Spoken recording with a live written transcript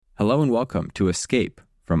Hello and welcome to Escape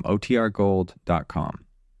from OTRGold.com.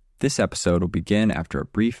 This episode will begin after a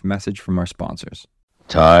brief message from our sponsors.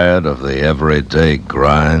 Tired of the everyday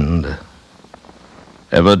grind?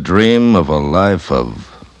 Ever dream of a life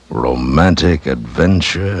of romantic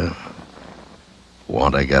adventure?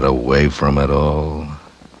 Want to get away from it all?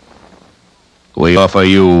 We offer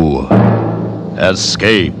you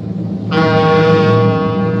Escape.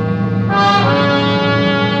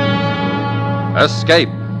 Escape,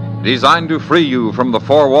 designed to free you from the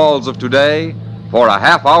four walls of today for a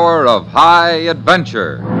half hour of high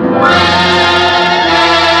adventure.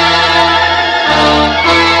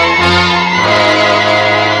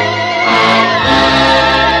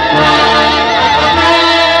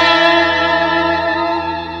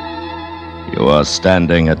 You are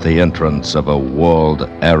standing at the entrance of a walled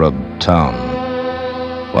Arab town,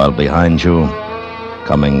 while behind you,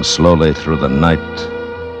 coming slowly through the night,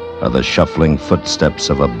 are the shuffling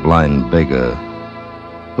footsteps of a blind beggar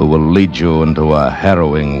who will lead you into a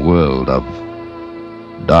harrowing world of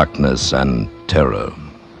darkness and terror.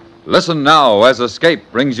 Listen now as Escape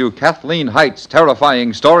brings you Kathleen Height's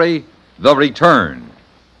terrifying story, The Return.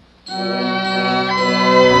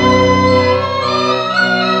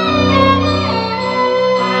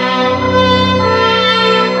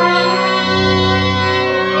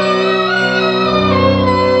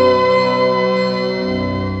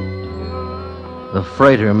 The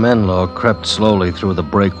freighter Menlo crept slowly through the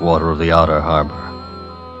breakwater of the outer harbor.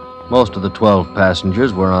 Most of the 12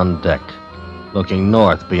 passengers were on deck, looking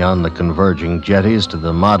north beyond the converging jetties to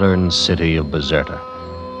the modern city of Bizerta.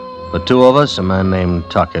 The two of us, a man named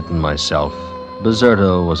Tuckett and myself,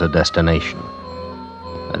 Bizerta was a destination.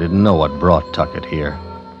 I didn't know what brought Tuckett here.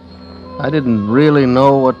 I didn't really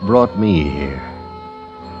know what brought me here.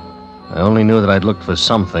 I only knew that I'd looked for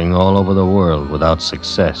something all over the world without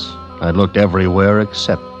success. I'd looked everywhere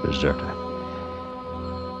except Bizerta.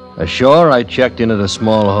 Ashore, I checked in at a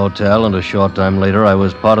small hotel, and a short time later, I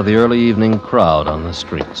was part of the early evening crowd on the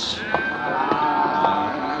streets.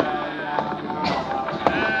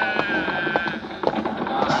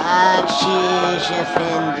 Bakshish,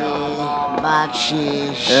 Effendi.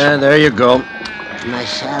 Bakshish. Yeah, there you go.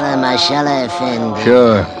 Mashallah, Effendi.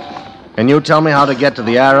 Sure. Can you tell me how to get to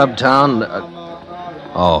the Arab town?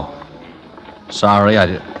 Sorry,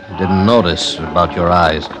 I didn't notice about your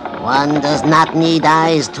eyes. One does not need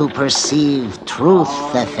eyes to perceive truth,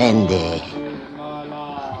 Effendi.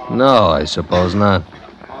 No, I suppose not.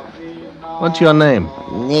 What's your name?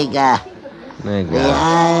 Nigga. The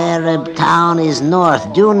Arab town is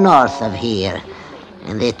due north of here.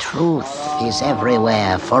 And the truth is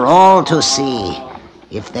everywhere for all to see,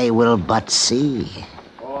 if they will but see.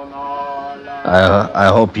 I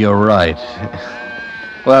hope you're right.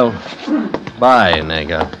 Well, bye,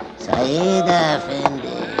 nigga. Saida Effendi.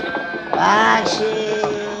 Bakshish.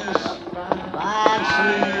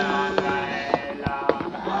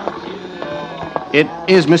 It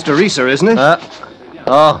is Mr. Reeser, isn't it?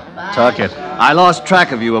 Tuckett. I lost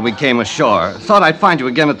track of you when we came ashore. Thought I'd find you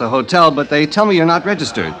again at the hotel, but they tell me you're not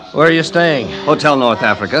registered. Where are you staying? Hotel North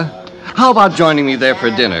Africa. How about joining me there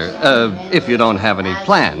for dinner, if you don't have any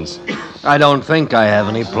plans? I don't think I have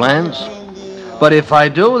any plans. But if I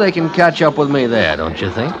do, they can catch up with me there, don't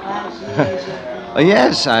you think?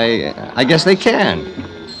 Yes, I guess they can.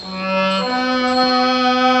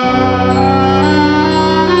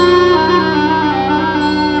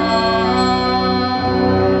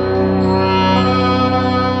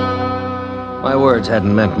 My words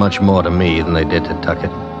hadn't meant much more to me than they did to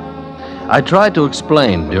Tuckett. I tried to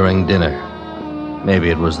explain during dinner. Maybe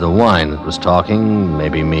it was the wine that was talking,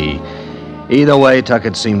 maybe me. Either way,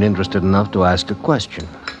 Tuckett seemed interested enough to ask a question.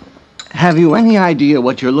 Have you any idea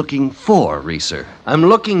what you're looking for, Reeser? I'm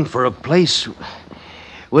looking for a place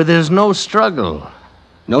where there's no struggle.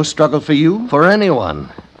 No struggle for you? For anyone.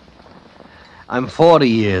 I'm 40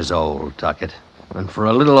 years old, Tuckett. And for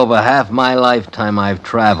a little over half my lifetime, I've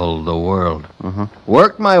traveled the world.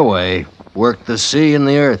 Worked my way, worked the sea and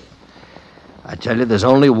the earth. I tell you, there's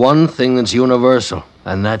only one thing that's universal,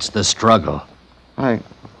 and that's the struggle. I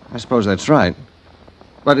suppose that's right.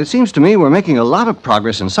 But it seems to me we're making a lot of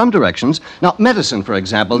progress in some directions. Now, medicine, for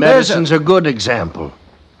example. Medicine's a good example.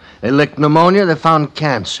 They licked pneumonia, they found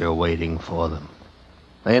cancer waiting for them.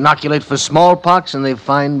 They inoculate for smallpox, and they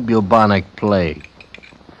find bubonic plague.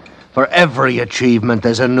 For every achievement,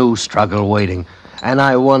 there's a new struggle waiting. And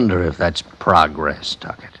I wonder if that's progress,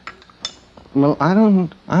 Tuckett. Well, I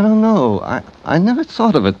don't know. I never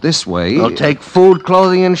thought of it this way. Well, take food,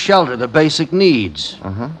 clothing, and shelter, the basic needs.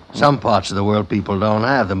 Some parts of the world, people don't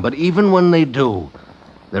have them. But even when they do,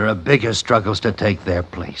 there are bigger struggles to take their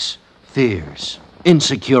place. Fears,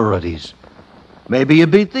 insecurities. Maybe you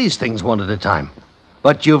beat these things one at a time.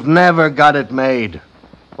 But you've never got it made.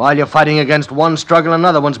 While you're fighting against one struggle,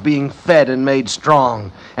 another one's being fed and made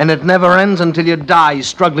strong. And it never ends until you die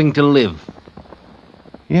struggling to live.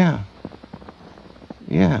 Yeah.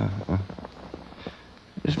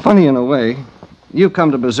 It's funny in a way. You've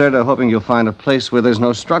come to Bizerta hoping you'll find a place where there's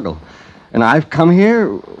no struggle. And I've come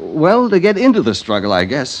here, well, to get into the struggle, I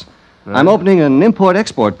guess. Right. I'm opening an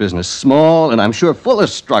import-export business, small and I'm sure full of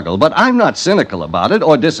struggle, but I'm not cynical about it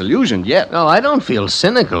or disillusioned yet. No, I don't feel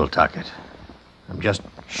cynical, Tuckett. I'm just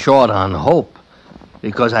short on hope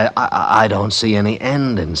because I don't see any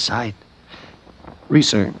end in sight.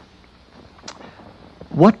 Reeser,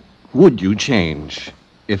 what would you change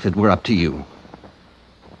if it were up to you?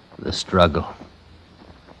 The struggle.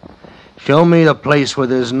 Show me the place where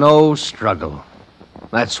there's no struggle.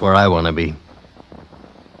 That's where I want to be.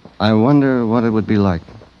 I wonder what it would be like.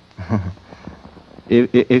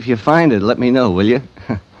 If you find it, let me know, will you?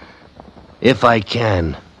 If I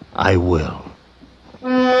can, I will.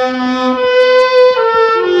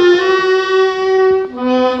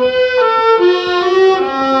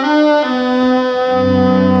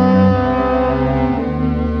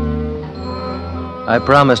 I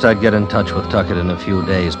promised I'd get in touch with Tuckett in a few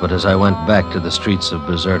days, but as I went back to the streets of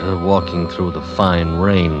Bizerta, walking through the fine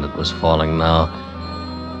rain that was falling now,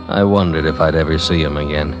 I wondered if I'd ever see him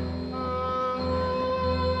again.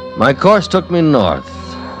 My course took me north,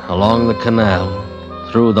 along the canal,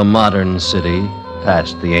 through the modern city,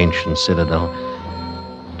 past the ancient citadel,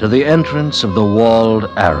 to the entrance of the walled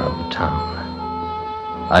Arab town.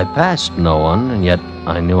 I passed no one, and yet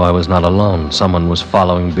I knew I was not alone. Someone was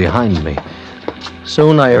following behind me.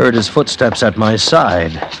 Soon I heard his footsteps at my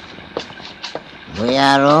side. We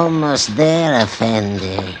are almost there,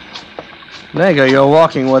 Effendi. Nega, you're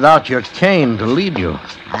walking without your cane to lead you.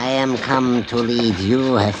 I am come to lead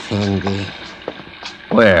you, Effendi.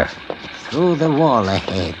 Where? Through the wall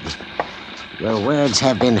ahead. Your words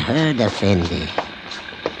have been heard, Effendi.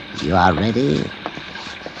 You are ready?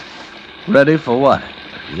 Ready for what?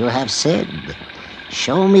 You have said,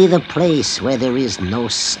 show me the place where there is no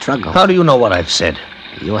struggle. How do you know what I've said?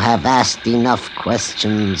 You have asked enough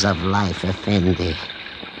questions of life, Effendi.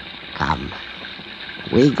 Come.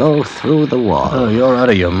 We go through the wall. Oh, you're out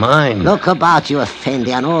of your mind. Look about you,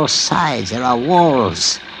 Effendi. On all sides there are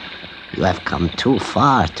walls. You have come too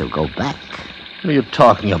far to go back. What are you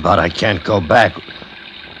talking about? I can't go back.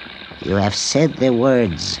 You have said the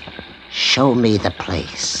words, show me the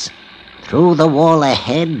place. Through the wall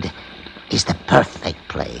ahead is the perfect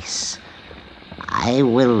place. I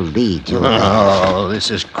will lead you there. Oh, this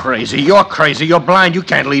is crazy. You're crazy. You're blind. You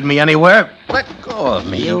can't lead me anywhere. Let go of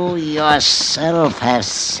me. You yourself have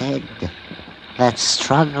said that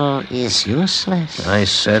struggle is useless. I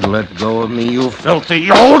said let go of me, you filthy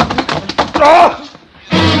old... Oh!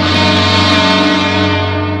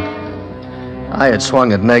 I had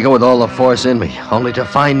swung at Nega with all the force in me, only to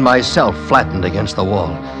find myself flattened against the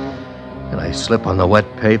wall. Did I slip on the wet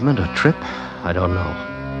pavement or trip? I don't know.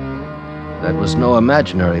 That was no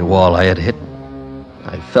imaginary wall I had hit.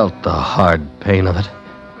 I felt the hard pain of it,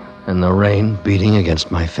 and the rain beating against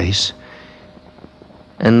my face.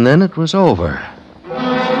 And then it was over.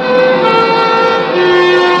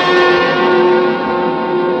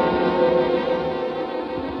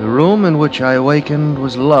 The room in which I awakened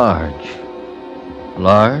was large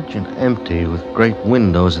and empty, with great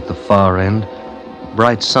windows at the far end,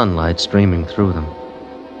 bright sunlight streaming through them.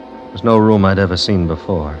 It was no room I'd ever seen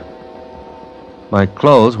before. My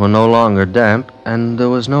clothes were no longer damp, and there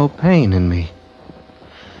was no pain in me.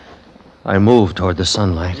 I moved toward the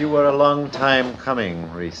sunlight. You were a long time coming,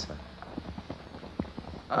 Risa.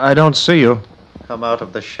 I don't see you. Come out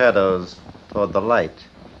of the shadows toward the light.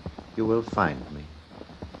 You will find me.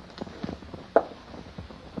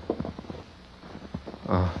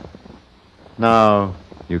 Oh. Now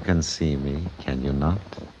you can see me, can you not?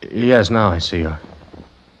 Yes, now I see you.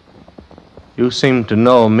 You seem to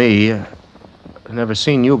know me. I've never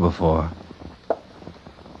seen you before.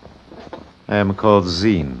 I am called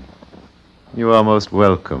Zine. You are most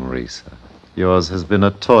welcome, Risa. Yours has been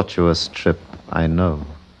a tortuous trip, I know.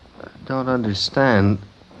 I don't understand.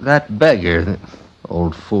 That beggar, the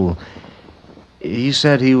old fool, he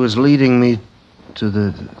said he was leading me to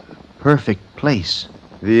the perfect place.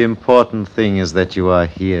 The important thing is that you are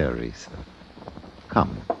here, Risa.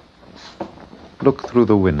 Come. Look through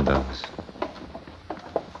the windows.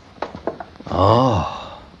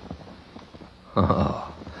 Oh,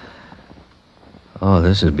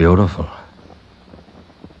 this is beautiful.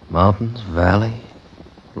 Mountains, valley,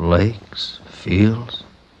 lakes, fields.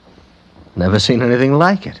 Never seen anything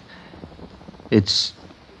like it. It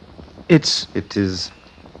is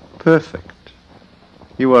perfect.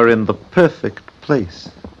 You are in the perfect place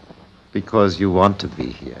because you want to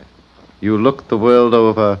be here. You looked the world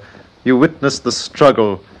over. You witnessed the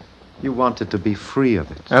struggle. You wanted to be free of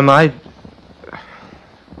it. Am I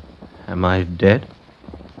dead?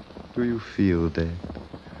 Do you feel dead?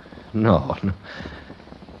 No,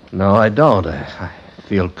 I don't. I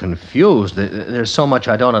feel confused. There's so much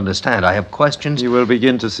I don't understand. I have questions. You will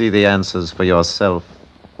begin to see the answers for yourself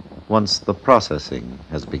once the processing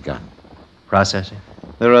has begun. Processing?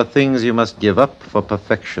 There are things you must give up for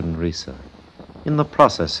perfection, Risa. In the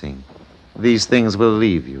processing, these things will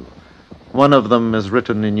leave you. One of them is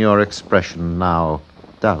written in your expression now,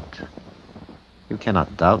 doubt. You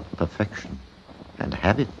cannot doubt perfection, and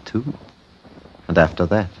have it too. And after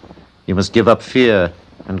that, you must give up fear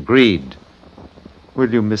and greed.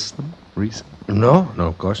 Will you miss them, Risa? No,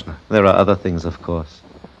 of course not. There are other things, of course.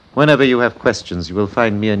 Whenever you have questions, you will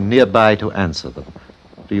find me nearby to answer them.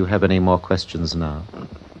 Do you have any more questions now?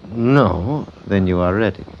 No. Then you are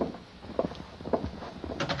ready.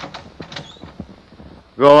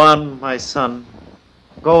 Go on, my son.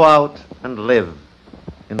 Go out and live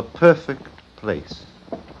in the perfect place.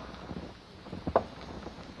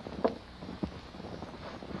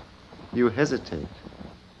 You hesitate.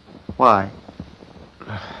 Why?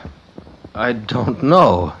 I don't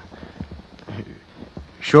know.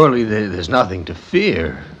 Surely there's nothing to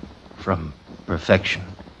fear from perfection.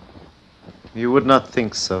 You would not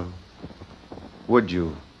think so, would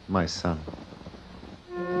you, my son?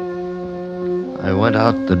 I went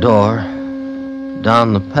out the door,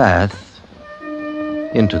 down the path,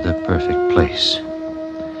 into the perfect place.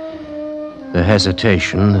 The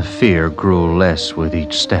hesitation, the fear grew less with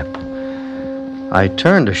each step. I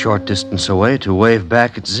turned a short distance away to wave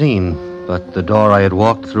back at Zine, but the door I had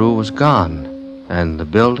walked through was gone, and the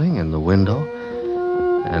building and the window,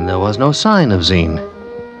 and there was no sign of Zine.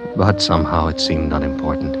 But somehow it seemed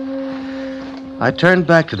unimportant. I turned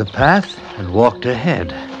back to the path and walked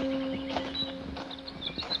ahead.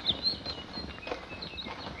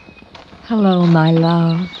 Hello, my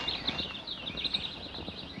love.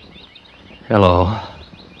 Hello.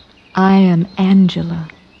 I am Angela.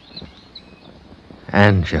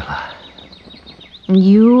 Angela.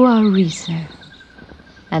 You are Risa,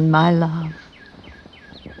 and my love.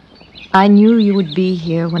 I knew you would be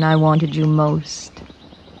here when I wanted you most.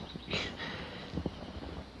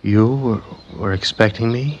 You were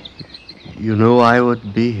expecting me? You knew I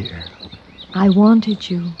would be here. I wanted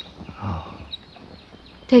you. Oh.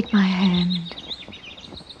 Take my hand.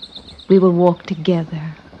 We will walk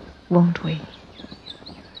together, won't we?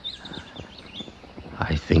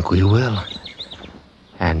 I think we will,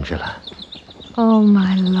 Angela. Oh,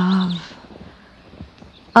 my love.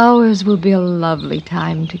 Ours will be a lovely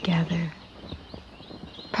time together.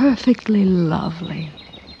 Perfectly lovely.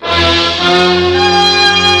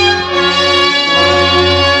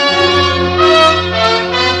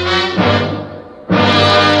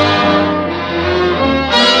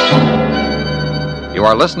 You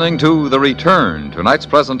are listening to The Return, tonight's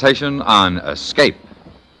presentation on Escape.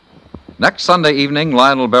 Next Sunday evening,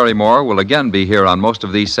 Lionel Barrymore will again be here on most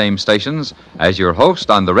of these same stations as your host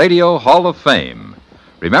on the Radio Hall of Fame.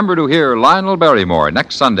 Remember to hear Lionel Barrymore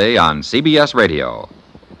next Sunday on CBS Radio.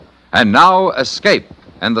 And now, Escape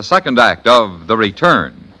and the second act of The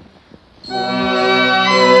Return.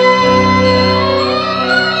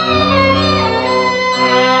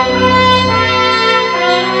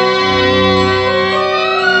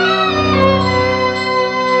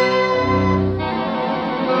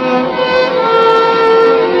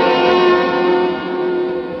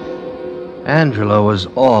 Angela was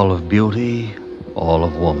all of beauty, all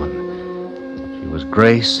of woman. She was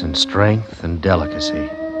grace and strength and delicacy.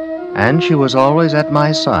 And she was always at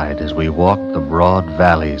my side as we walked the broad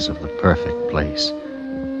valleys of the perfect place.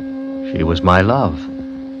 She was my love,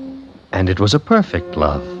 and it was a perfect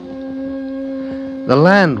love. The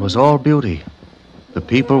land was all beauty. The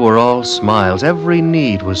people were all smiles. Every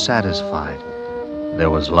need was satisfied.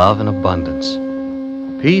 There was love in abundance.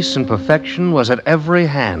 Peace and perfection was at every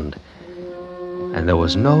hand. And there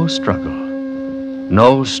was no struggle.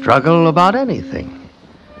 No struggle about anything.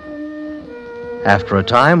 After a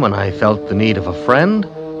time when I felt the need of a friend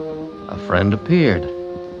appeared.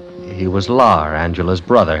 He was Lar, Angela's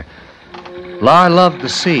brother. Lar loved the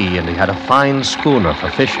sea, and he had a fine schooner for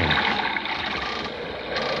fishing.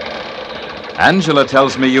 Angela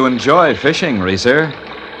tells me you enjoy fishing, Reeser.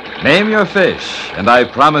 Name your fish, and I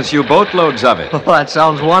promise you boatloads of it. Oh, that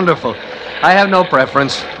sounds wonderful. I have no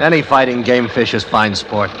preference. Any fighting game fish is fine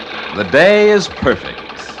sport. The day is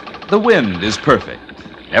perfect. The wind is perfect.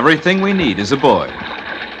 Everything we need is aboard.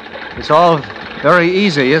 It's all very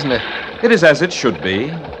easy, isn't it? It is as it should be.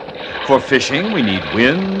 For fishing, we need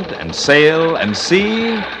wind and sail and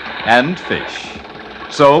sea and fish.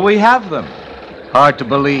 So we have them. Hard to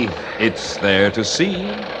believe. It's there to see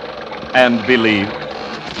and believe.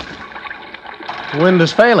 Wind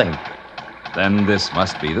is failing. Then this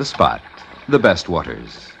must be the spot. The best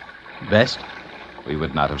waters. Best? We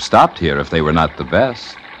would not have stopped here if they were not the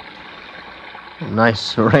best.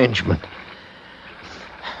 Nice arrangement.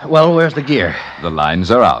 Well, where's the gear? The lines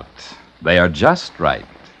are out. They are just right.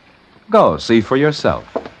 Go, see for yourself.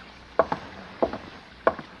 It's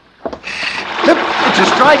a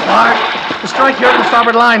strike, Bart. A strike here at the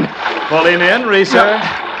starboard line. Pull him in, Reeser.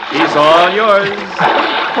 He's all yours.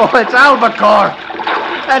 Oh, it's albacore.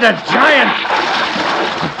 And a giant.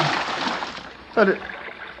 But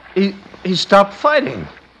he stopped fighting.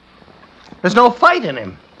 There's no fight in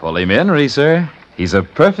him. Pull him in, Reeser. He's a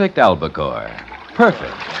perfect albacore.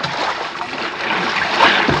 Perfect.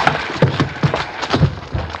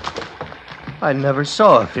 I never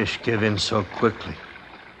saw a fish give in so quickly.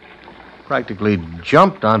 Practically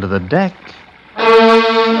jumped onto the deck.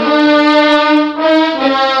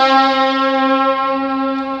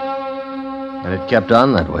 And it kept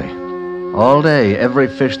on that way. All day, every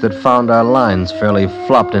fish that found our lines fairly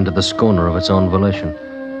flopped into the schooner of its own volition.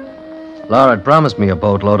 Laura had promised me a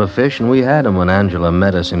boatload of fish, and we had them when Angela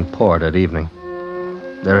met us in port at evening.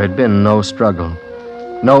 There had been no struggle.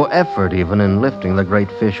 No effort, even, in lifting the great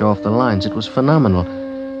fish off the lines. It was phenomenal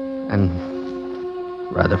and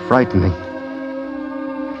rather frightening.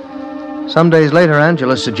 Some days later,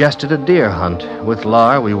 Angela suggested a deer hunt. With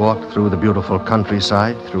Lar, we walked through the beautiful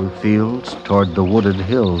countryside, through fields, toward the wooded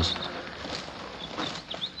hills.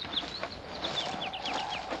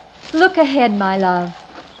 Look ahead, my love.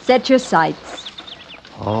 Set your sights.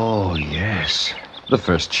 Oh, yes. The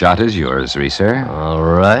first shot is yours, Reeser. All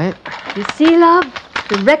right. You see, love?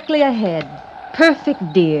 Directly ahead.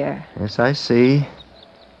 Perfect deer. Yes, I see.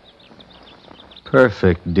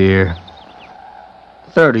 Perfect deer.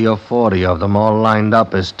 30 or 40 of them all lined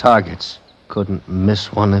up as targets. Couldn't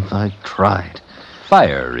miss one if I tried.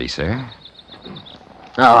 Fire, Reeser.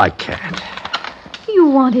 Oh, I can't. You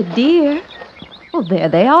wanted deer. Well, there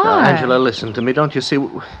they are. Now, Angela, listen to me. Don't you see?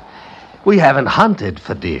 We haven't hunted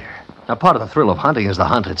for deer. Now, part of the thrill of hunting is the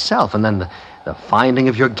hunt itself, and then the finding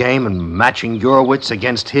of your game and matching your wits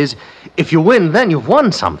against his. If you win, then you've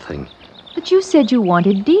won something. But you said you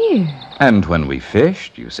wanted deer. And when we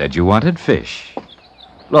fished, you said you wanted fish.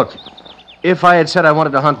 Look, if I had said I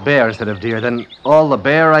wanted to hunt bear instead of deer, then all the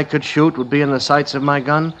bear I could shoot would be in the sights of my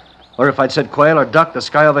gun? Or if I'd said quail or duck, the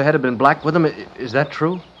sky overhead had been black with them. Is that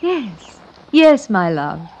true? Yes. Yes, my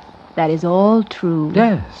love. That is all true.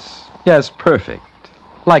 Yes. Yes, perfect.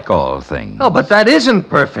 Like all things. Oh, but that isn't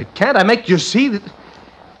perfect. Can't I make you see that?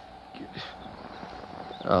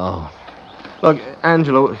 Oh. Look,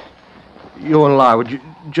 Angela, you and Lar, would you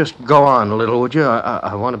just go on a little, would you?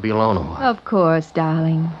 I want to be alone a while. Of course,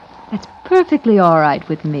 darling. That's perfectly all right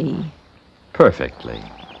with me. Perfectly.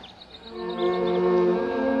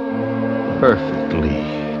 Perfectly.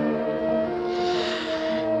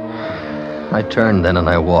 I turned then and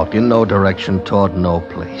I walked in no direction toward no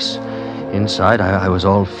place. Inside, I was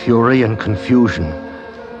all fury and confusion.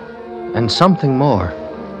 And something more.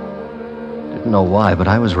 Didn't know why, but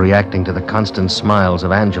I was reacting to the constant smiles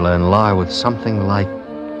of Angela and Lar with something like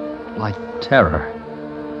terror.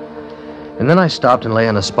 And then I stopped and lay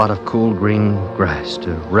on a spot of cool green grass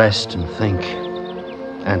to rest and think.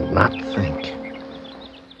 And not think.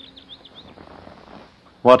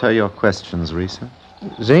 What are your questions, Reeser?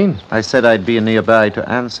 Zine? I said I'd be nearby to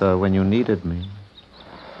answer when you needed me.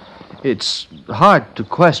 It's hard to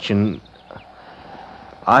question.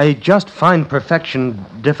 I just find perfection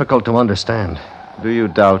difficult to understand. Do you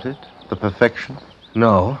doubt it? The perfection?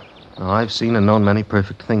 No. No, I've seen and known many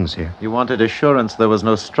perfect things here. You wanted assurance there was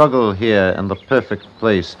no struggle here in the perfect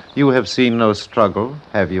place. You have seen no struggle,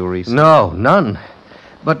 have you, Reeser? No, none.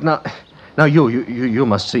 But now you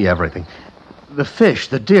must see everything. The fish,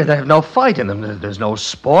 the deer, they have no fight in them. There's no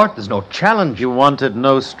sport, there's no challenge. You wanted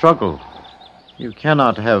no struggle. You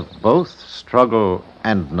cannot have both struggle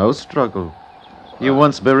and no struggle. You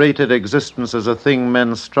once berated existence as a thing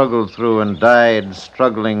men struggled through and died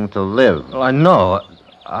struggling to live. Well, I know.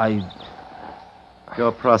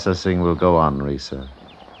 Your processing will go on, Reeser.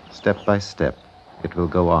 Step by step, it will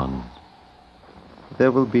go on.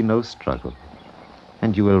 There will be no struggle.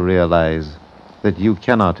 And you will realize that you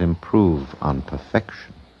cannot improve on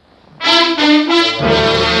perfection.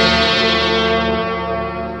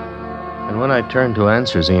 And when I turned to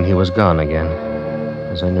answer Zine, he was gone again,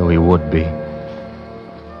 as I knew he would be.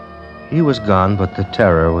 He was gone, but the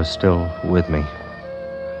terror was still with me.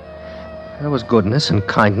 There was goodness and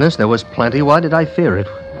kindness. There was plenty. Why did I fear it?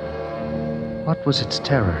 What was its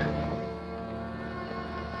terror?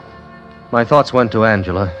 My thoughts went to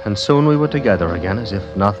Angela, and soon we were together again, as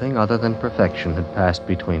if nothing other than perfection had passed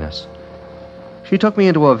between us. She took me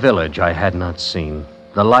into a village I had not seen.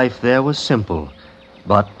 The life there was simple,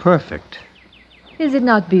 but perfect. Is it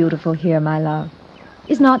not beautiful here, my love?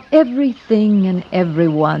 Is not everything and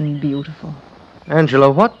everyone beautiful? Angela,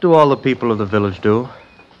 what do all the people of the village do?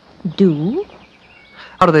 Do?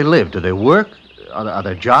 How do they live? Do they work? Are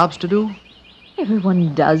there jobs to do?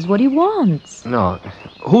 Everyone does what he wants. No.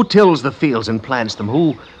 Who tills the fields and plants them?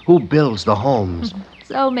 Who builds the homes?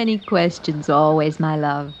 So many questions always, my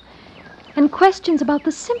love. And questions about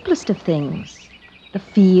the simplest of things. The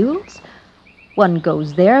fields. One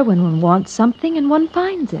goes there when one wants something and one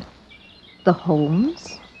finds it. The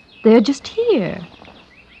homes. They're just here.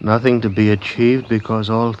 Nothing to be achieved because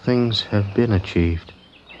all things have been achieved.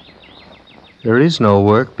 There is no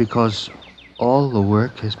work because all the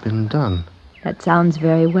work has been done. That sounds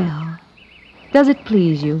very well. Does it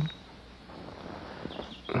please you?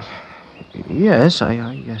 Yes,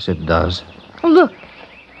 I guess it does. Oh, look.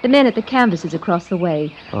 The men at the canvases across the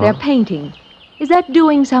way. They're painting. Is that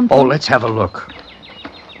doing something? Oh, let's have a look.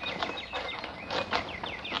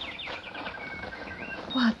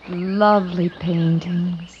 What lovely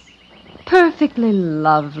paintings. Perfectly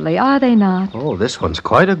lovely, are they not? Oh, this one's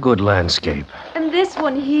quite a good landscape. And this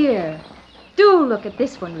one here. Do look at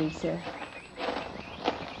this one, Reeser.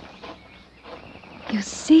 You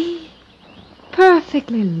see?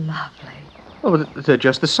 Perfectly lovely. Oh, they're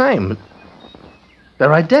just the same.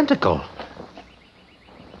 They're identical.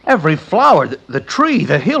 Every flower, the tree,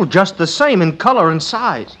 the hill, just the same in color and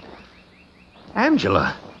size.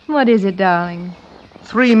 Angela. What is it, darling?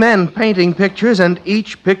 3 men painting pictures, and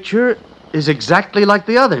each picture is exactly like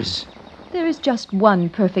the others. There is just one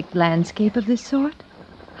perfect landscape of this sort.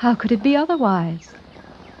 How could it be otherwise?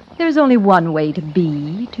 There is only one way to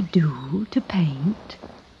be, to do, to paint.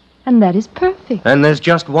 And that is perfect. And there's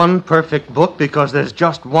just one perfect book because there's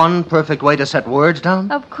just one perfect way to set words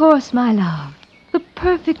down? Of course, my love. The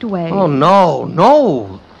perfect way. Oh,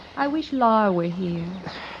 no. I wish Lar were here.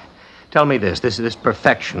 Tell me this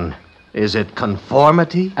perfection. Is it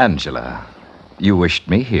conformity? Angela, you wished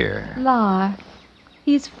me here. Lar,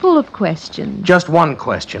 he's full of questions. Just one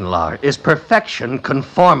question, Lar. Is perfection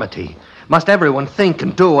conformity? Must everyone think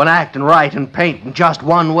and do and act and write and paint in just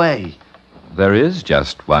one way? There is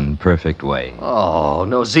just one perfect way. Oh,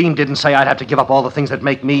 no, Zine didn't say I'd have to give up all the things that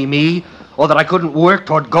make me, me, or that I couldn't work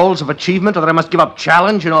toward goals of achievement, or that I must give up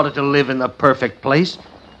challenge in order to live in the perfect place.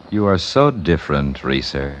 You are so different,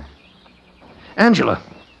 Reeser. Angela,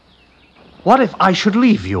 what if I should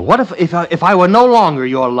leave you? What if I were no longer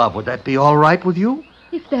your love? Would that be all right with you?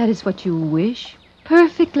 If that is what you wish,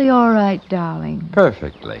 perfectly all right, darling.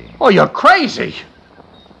 Perfectly. Oh, you're crazy.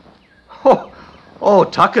 Oh,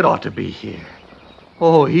 Tuckett ought to be here.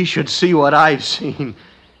 Oh, he should see what I've seen.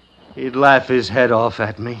 He'd laugh his head off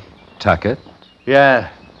at me. Tuckett?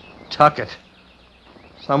 Yeah, Tuckett.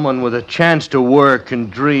 Someone with a chance to work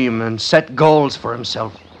and dream and set goals for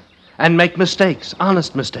himself. And make mistakes,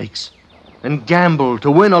 honest mistakes. And gamble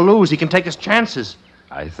to win or lose. He can take his chances.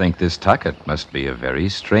 I think this Tuckett must be a very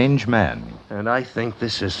strange man. And I think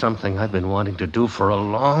this is something I've been wanting to do for a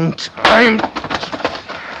long time.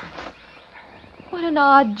 What an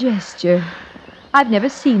odd gesture. I've never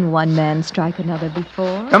seen one man strike another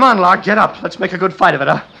before. Come on, Lark, get up. Let's make a good fight of it,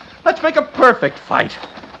 huh? Let's make a perfect fight.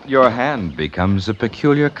 Your hand becomes a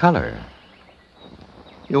peculiar color.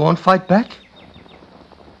 You won't fight back?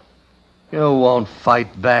 You won't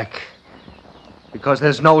fight back. Because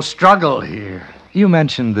there's no struggle here. You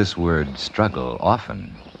mention this word, struggle,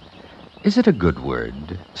 often. Is it a good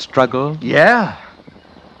word, struggle? Yeah.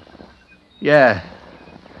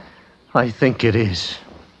 I think it is.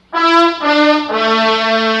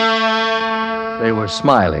 They were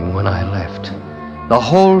smiling when I left. The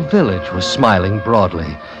whole village was smiling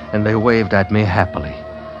broadly, and they waved at me happily.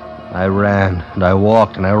 I ran, and I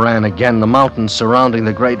walked, and I ran again. The mountains surrounding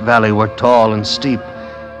the great valley were tall and steep.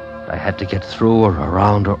 I had to get through or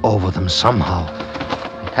around or over them somehow.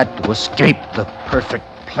 I had to escape the perfect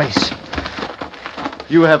place.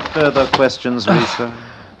 You have further questions, Lisa?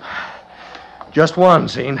 Just one,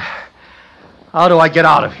 Zine. How do I get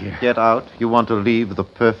out of here? Get out? You want to leave the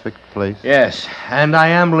perfect place? Yes, and I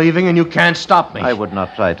am leaving, and you can't stop me. I would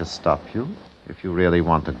not try to stop you if you really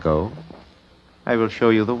want to go. I will show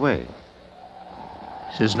you the way.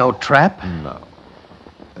 This is no trap? No.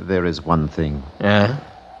 There is one thing. Yeah?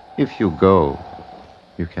 If you go,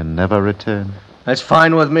 you can never return. That's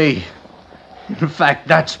fine with me. In fact,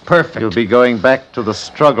 that's perfect. You'll be going back to the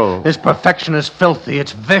struggle. This perfection is filthy.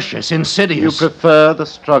 It's vicious, insidious. You prefer the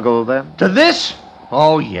struggle, then? To this?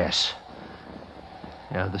 Oh, yes.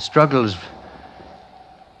 Yeah, the struggle is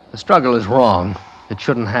wrong. It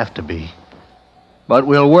shouldn't have to be. But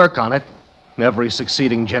we'll work on it, every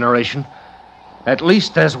succeeding generation. At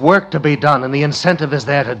least there's work to be done, and the incentive is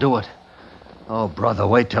there to do it. Oh, brother,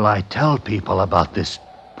 wait till I tell people about this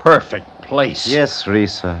perfect place. Yes,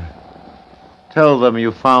 Risa. Tell them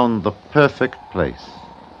you found the perfect place.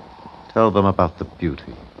 Tell them about the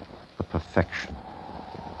beauty, the perfection,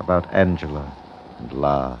 about Angela and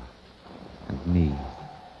La and me.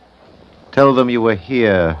 Tell them you were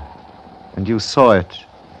here and you saw it,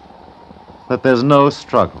 that there's no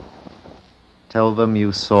struggle. Tell them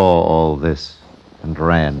you saw all this and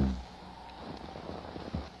ran.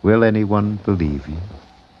 Will anyone believe you?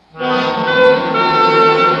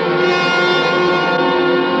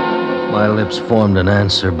 My lips formed an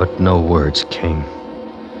answer, but no words came.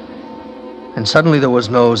 And suddenly there was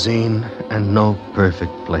no zine and no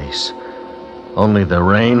perfect place. Only the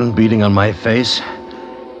rain beating on my face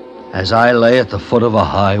as I lay at the foot of a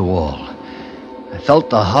high wall. I felt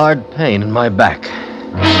the hard pain in my back.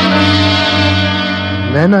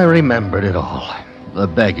 And then I remembered it all. The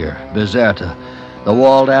beggar, Bizerta, the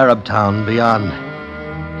walled Arab town beyond.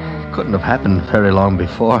 It couldn't have happened very long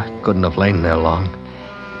before. It couldn't have lain there long.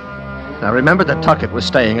 I remembered that Tuckett was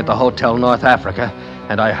staying at the Hotel North Africa,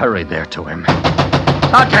 and I hurried there to him.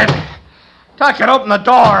 Tuckett! Tuckett, open the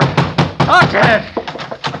door! Tuckett!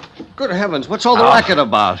 Good heavens, what's all the racket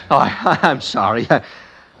about? Oh, I'm sorry.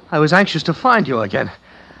 I was anxious to find you again.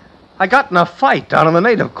 I got in a fight down in the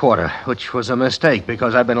native quarter, which was a mistake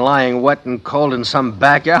because I've been lying wet and cold in some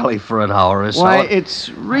back alley for an hour or so. Why, it's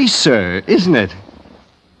Reeser, isn't it?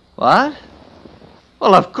 What?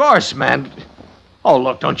 Well, of course, man. Oh,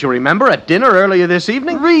 look, don't you remember at dinner earlier this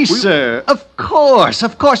evening? Reeser, of course.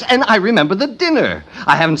 And I remember the dinner.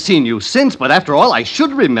 I haven't seen you since, but after all, I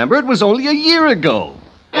should remember it was only a year ago.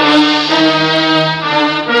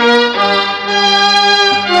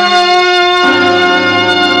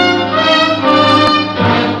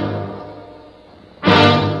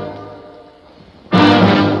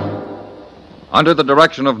 Under the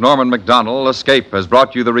direction of Norman Macdonnell, Escape has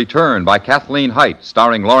brought you The Return by Kathleen Height,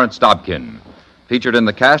 starring Lawrence Dobkin. Featured in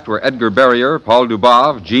the cast were Edgar Barrier, Paul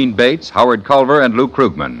Dubov, Gene Bates, Howard Culver, and Lou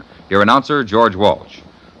Krugman. Your announcer, George Walsh.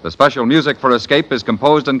 The special music for Escape is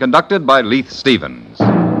composed and conducted by Leith Stevens.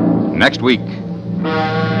 Next week.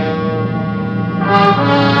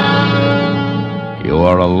 You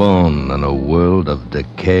are alone in a world of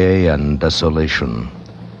decay and desolation,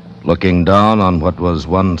 looking down on what was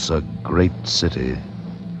once a great city,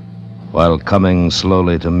 while coming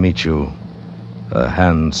slowly to meet you, a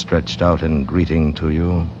hand stretched out in greeting to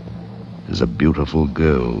you, is a beautiful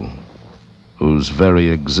girl whose very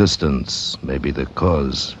existence may be the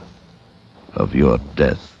cause of your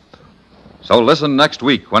death. So listen next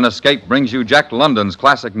week when Escape brings you Jack London's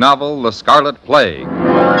classic novel, The Scarlet Plague.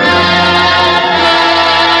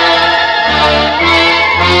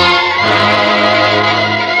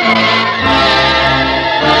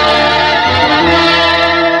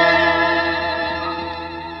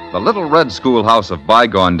 The little red schoolhouse of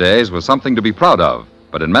bygone days was something to be proud of,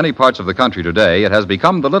 but in many parts of the country today, it has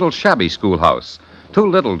become the little shabby schoolhouse. Too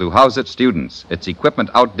little to house its students, its equipment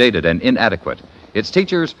outdated and inadequate, its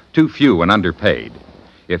teachers too few and underpaid.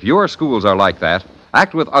 If your schools are like that,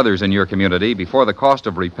 act with others in your community before the cost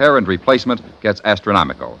of repair and replacement gets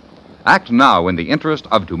astronomical. Act now in the interest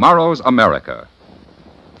of tomorrow's America.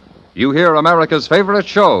 You hear America's favorite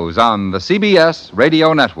shows on the CBS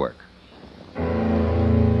Radio Network.